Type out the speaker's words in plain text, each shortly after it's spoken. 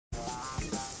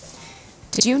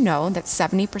Did you know that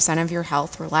 70% of your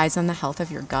health relies on the health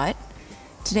of your gut?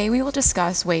 Today we will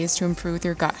discuss ways to improve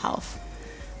your gut health.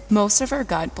 Most of our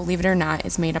gut, believe it or not,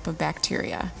 is made up of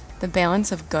bacteria. The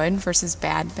balance of good versus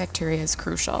bad bacteria is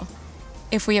crucial.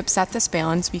 If we upset this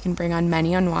balance, we can bring on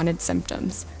many unwanted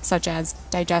symptoms, such as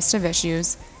digestive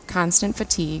issues, constant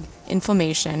fatigue,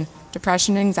 inflammation,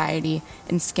 depression, anxiety,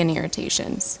 and skin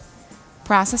irritations.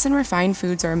 Processed and refined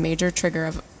foods are a major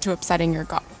trigger to upsetting your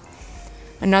gut.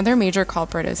 Another major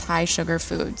culprit is high sugar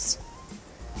foods.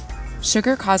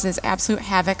 Sugar causes absolute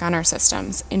havoc on our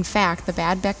systems. In fact, the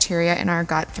bad bacteria in our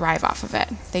gut thrive off of it.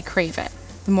 They crave it.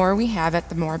 The more we have it,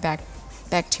 the more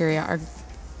bacteria our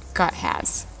gut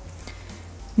has.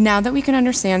 Now that we can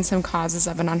understand some causes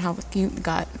of an unhealthy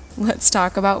gut, let's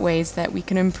talk about ways that we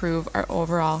can improve our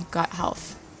overall gut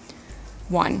health.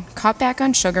 1. Cut back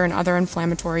on sugar and other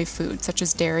inflammatory foods such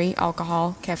as dairy,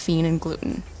 alcohol, caffeine, and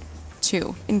gluten.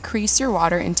 2. Increase your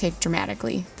water intake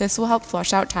dramatically. This will help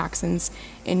flush out toxins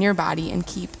in your body and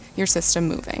keep your system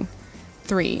moving.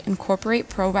 3. Incorporate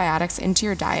probiotics into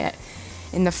your diet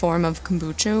in the form of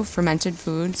kombucha, fermented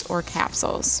foods, or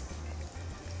capsules.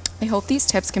 I hope these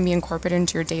tips can be incorporated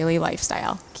into your daily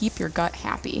lifestyle. Keep your gut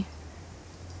happy.